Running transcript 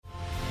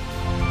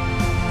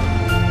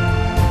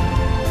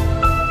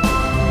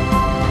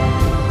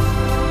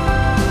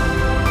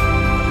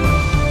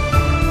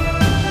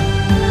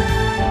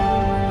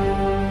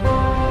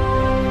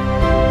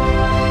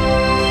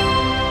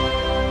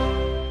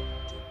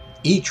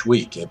Each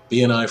week at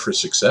BNI for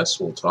Success,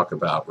 we'll talk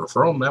about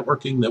referral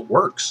networking that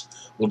works.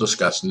 We'll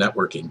discuss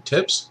networking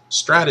tips,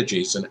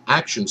 strategies, and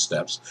action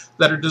steps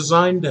that are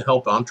designed to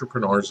help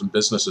entrepreneurs and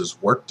businesses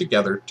work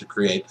together to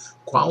create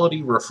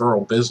quality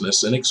referral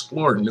business and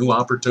explore new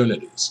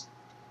opportunities.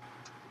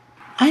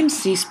 I'm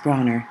Cease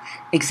Bronner,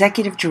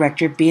 Executive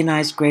Director of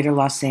BNI's Greater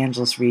Los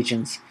Angeles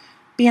Regions,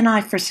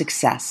 BNI for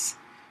Success.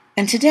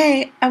 And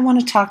today I want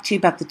to talk to you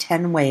about the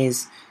 10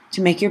 ways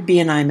to make your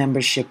BNI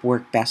membership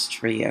work best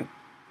for you.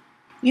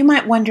 You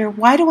might wonder,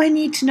 why do I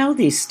need to know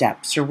these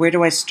steps, or where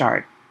do I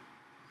start?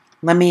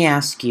 Let me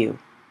ask you,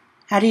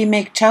 how do you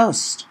make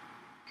toast?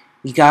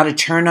 You got to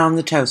turn on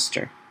the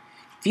toaster.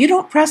 If you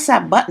don't press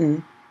that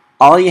button,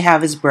 all you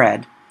have is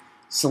bread.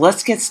 So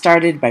let's get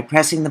started by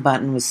pressing the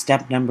button with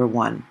step number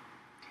 1.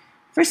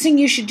 First thing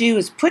you should do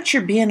is put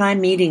your BNI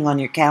meeting on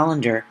your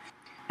calendar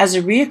as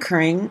a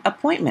reoccurring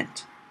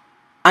appointment.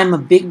 I'm a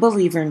big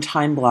believer in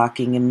time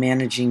blocking and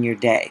managing your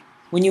day.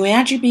 When you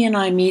add your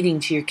BNI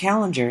meeting to your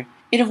calendar,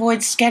 it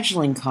avoids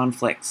scheduling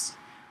conflicts,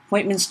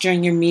 appointments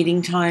during your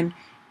meeting time,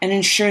 and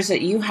ensures that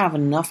you have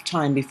enough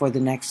time before the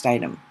next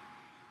item.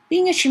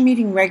 Being at your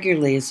meeting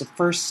regularly is the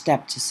first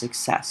step to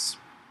success.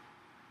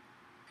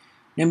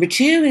 Number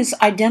 2 is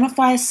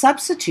identify a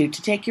substitute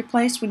to take your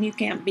place when you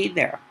can't be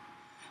there.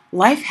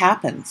 Life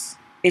happens.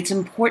 It's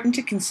important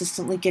to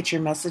consistently get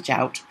your message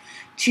out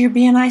to your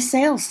BNI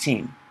sales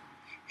team.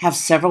 Have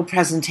several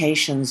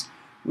presentations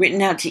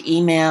written out to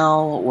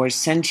email or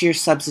send to your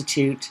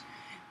substitute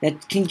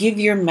that can give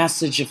your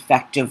message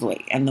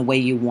effectively and the way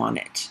you want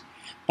it.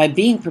 By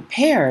being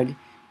prepared,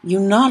 you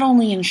not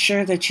only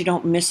ensure that you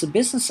don't miss a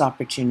business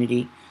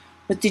opportunity,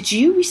 but that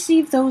you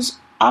receive those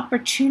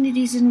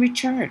opportunities in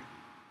return.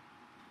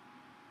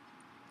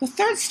 The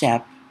third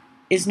step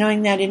is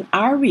knowing that in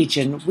our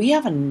region, we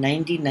have a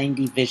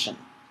 90-90 vision.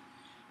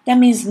 That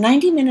means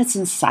 90 minutes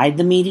inside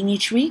the meeting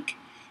each week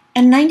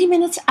and 90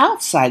 minutes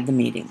outside the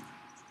meeting.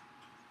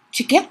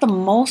 To get the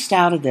most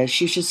out of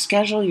this, you should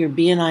schedule your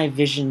BNI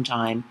vision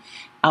time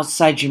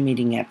outside your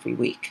meeting every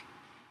week.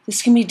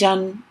 This can be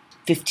done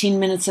 15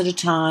 minutes at a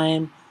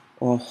time,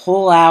 or a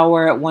whole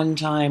hour at one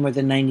time, or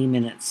the 90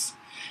 minutes.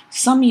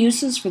 Some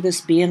uses for this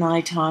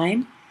BNI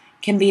time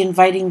can be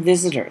inviting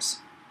visitors,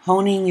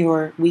 honing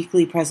your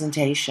weekly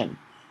presentation,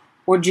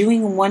 or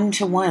doing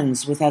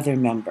one-to-ones with other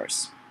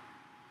members.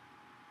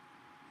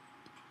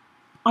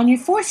 On your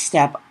fourth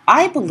step,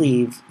 I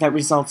believe that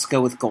results go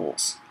with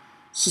goals.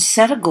 So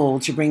set a goal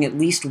to bring at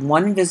least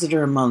one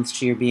visitor a month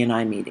to your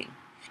BNI meeting.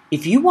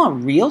 If you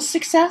want real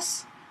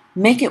success,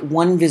 make it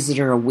one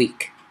visitor a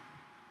week.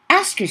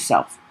 Ask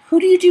yourself,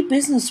 who do you do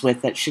business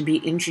with that should be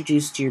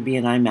introduced to your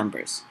BNI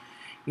members?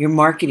 Your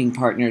marketing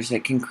partners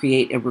that can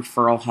create a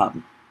referral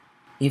hub.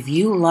 If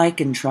you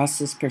like and trust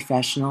this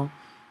professional,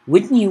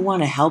 wouldn't you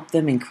want to help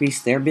them increase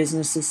their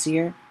business this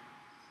year?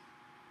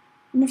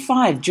 Number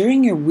 5,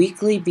 during your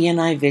weekly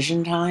BNI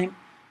vision time,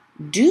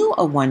 do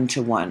a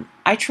one-to-one.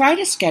 I try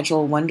to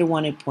schedule a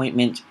one-to-one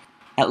appointment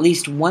at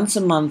least once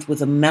a month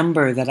with a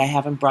member that I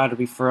haven't brought a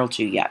referral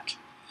to yet.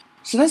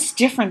 So that's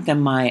different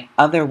than my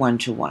other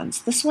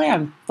one-to-ones. This way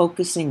I'm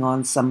focusing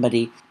on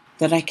somebody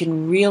that I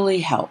can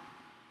really help.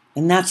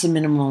 And that's a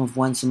minimum of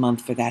once a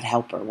month for that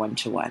helper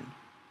one-to-one.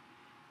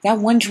 That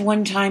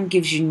one-to-one time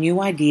gives you new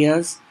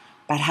ideas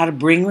about how to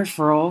bring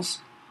referrals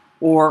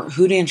or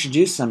who to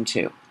introduce them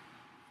to.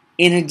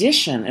 In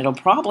addition, it'll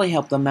probably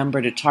help the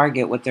member to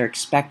target what they're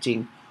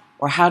expecting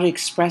or how to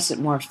express it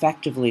more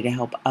effectively to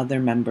help other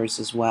members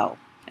as well.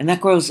 And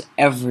that grows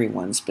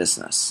everyone's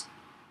business.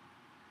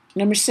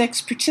 Number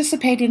 6,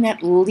 participate in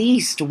at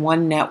least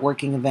one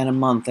networking event a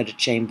month at a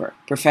chamber,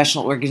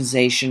 professional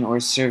organization, or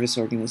a service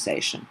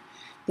organization.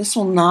 This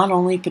will not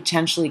only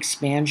potentially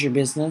expand your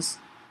business,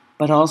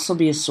 but also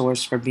be a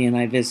source for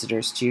BNI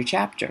visitors to your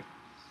chapter.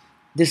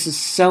 This is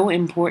so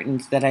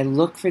important that I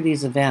look for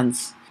these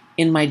events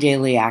in my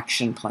daily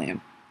action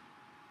plan.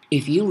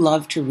 If you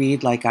love to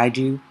read like I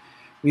do,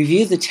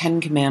 review the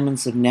 10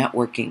 Commandments of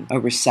Networking, a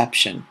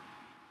reception,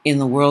 in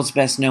the world's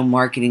best known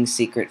marketing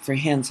secret for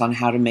hints on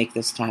how to make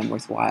this time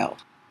worthwhile.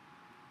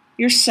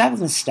 Your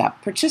 7th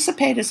step,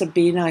 participate as a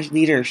BNI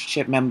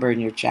leadership member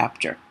in your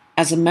chapter.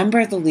 As a member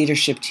of the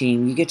leadership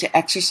team, you get to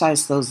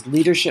exercise those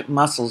leadership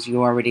muscles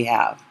you already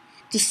have.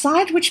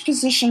 Decide which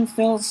position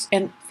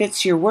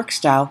fits your work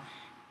style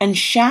and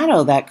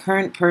shadow that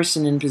current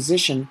person in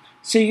position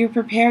so you're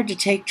prepared to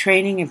take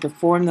training and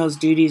perform those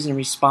duties and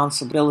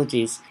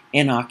responsibilities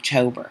in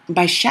October.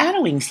 By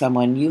shadowing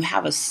someone, you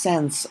have a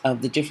sense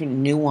of the different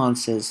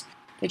nuances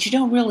that you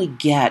don't really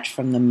get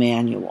from the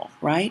manual,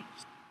 right?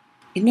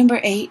 And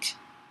number 8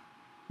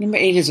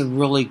 is a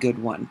really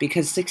good one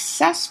because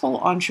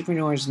successful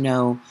entrepreneurs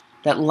know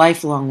that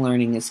lifelong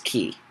learning is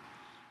key.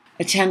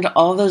 Attend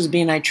all those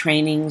BNI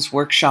trainings,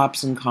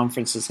 workshops, and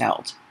conferences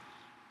held.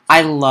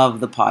 I love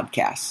the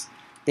podcasts.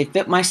 They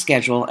fit my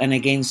schedule, and I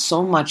gain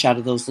so much out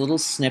of those little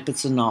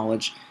snippets of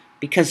knowledge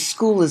because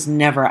school is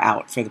never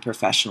out for the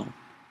professional.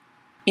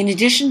 In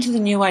addition to the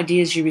new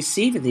ideas you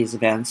receive at these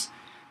events,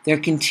 there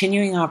are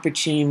continuing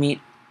opportunity to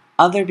meet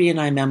other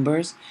BNI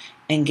members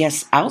and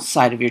guests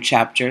outside of your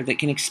chapter that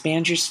can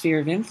expand your sphere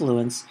of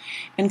influence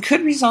and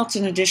could result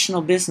in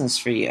additional business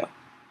for you.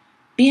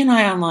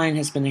 BNI Online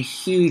has been a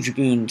huge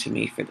boon to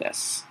me for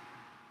this.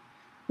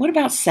 What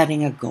about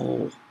setting a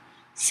goal?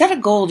 Set a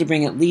goal to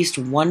bring at least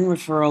one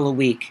referral a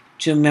week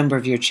to a member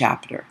of your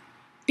chapter.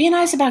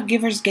 BNI is about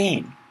givers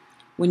gain.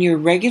 When you're a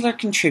regular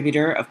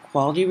contributor of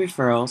quality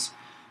referrals,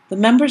 the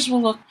members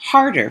will look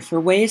harder for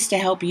ways to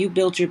help you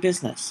build your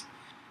business.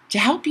 To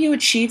help you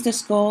achieve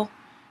this goal,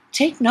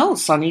 take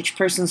notes on each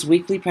person's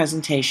weekly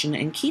presentation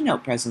and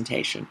keynote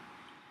presentation,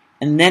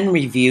 and then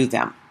review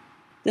them.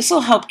 This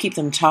will help keep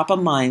them top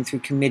of mind through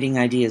committing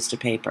ideas to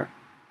paper.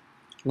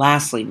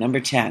 Lastly, number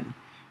 10,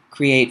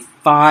 create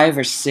 5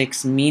 or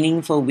 6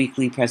 meaningful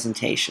weekly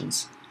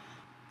presentations.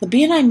 The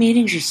BNI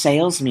meeting is your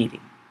sales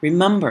meeting.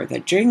 Remember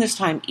that during this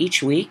time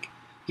each week,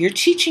 you're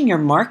teaching your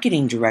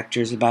marketing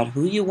directors about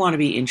who you want to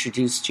be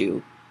introduced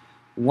to,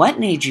 what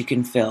needs you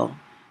can fill,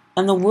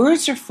 and the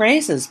words or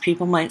phrases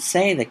people might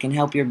say that can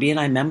help your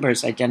BNI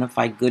members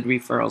identify good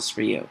referrals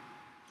for you.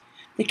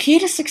 The key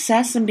to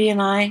success in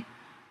BNI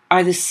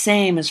are the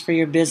same as for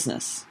your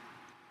business.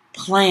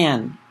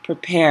 Plan,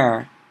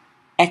 prepare,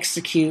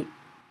 execute,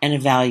 and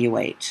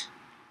evaluate.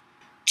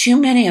 Too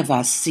many of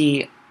us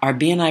see our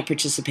BNI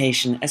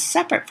participation as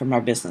separate from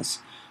our business,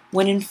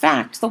 when in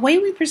fact, the way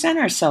we present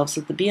ourselves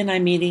at the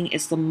BNI meeting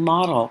is the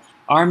model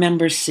our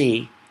members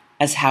see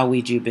as how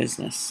we do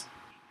business.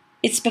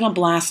 It's been a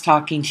blast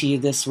talking to you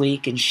this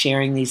week and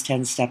sharing these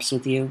 10 steps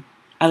with you.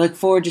 I look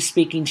forward to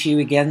speaking to you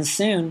again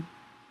soon.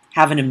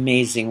 Have an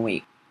amazing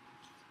week.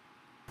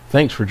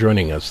 Thanks for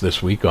joining us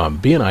this week on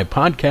BNI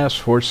Podcast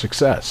for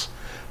Success.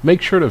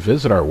 Make sure to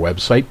visit our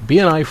website,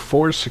 BNI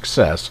for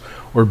Success,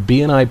 or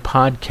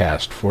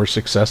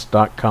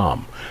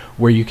BNIPodcastforSuccess.com,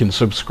 where you can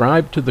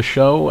subscribe to the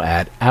show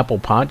at Apple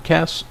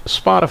Podcasts,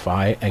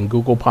 Spotify, and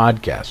Google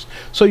Podcasts,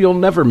 so you'll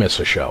never miss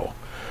a show.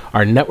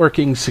 Our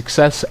networking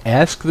success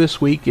ask this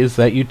week is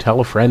that you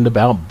tell a friend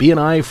about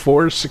BNI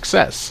for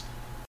Success.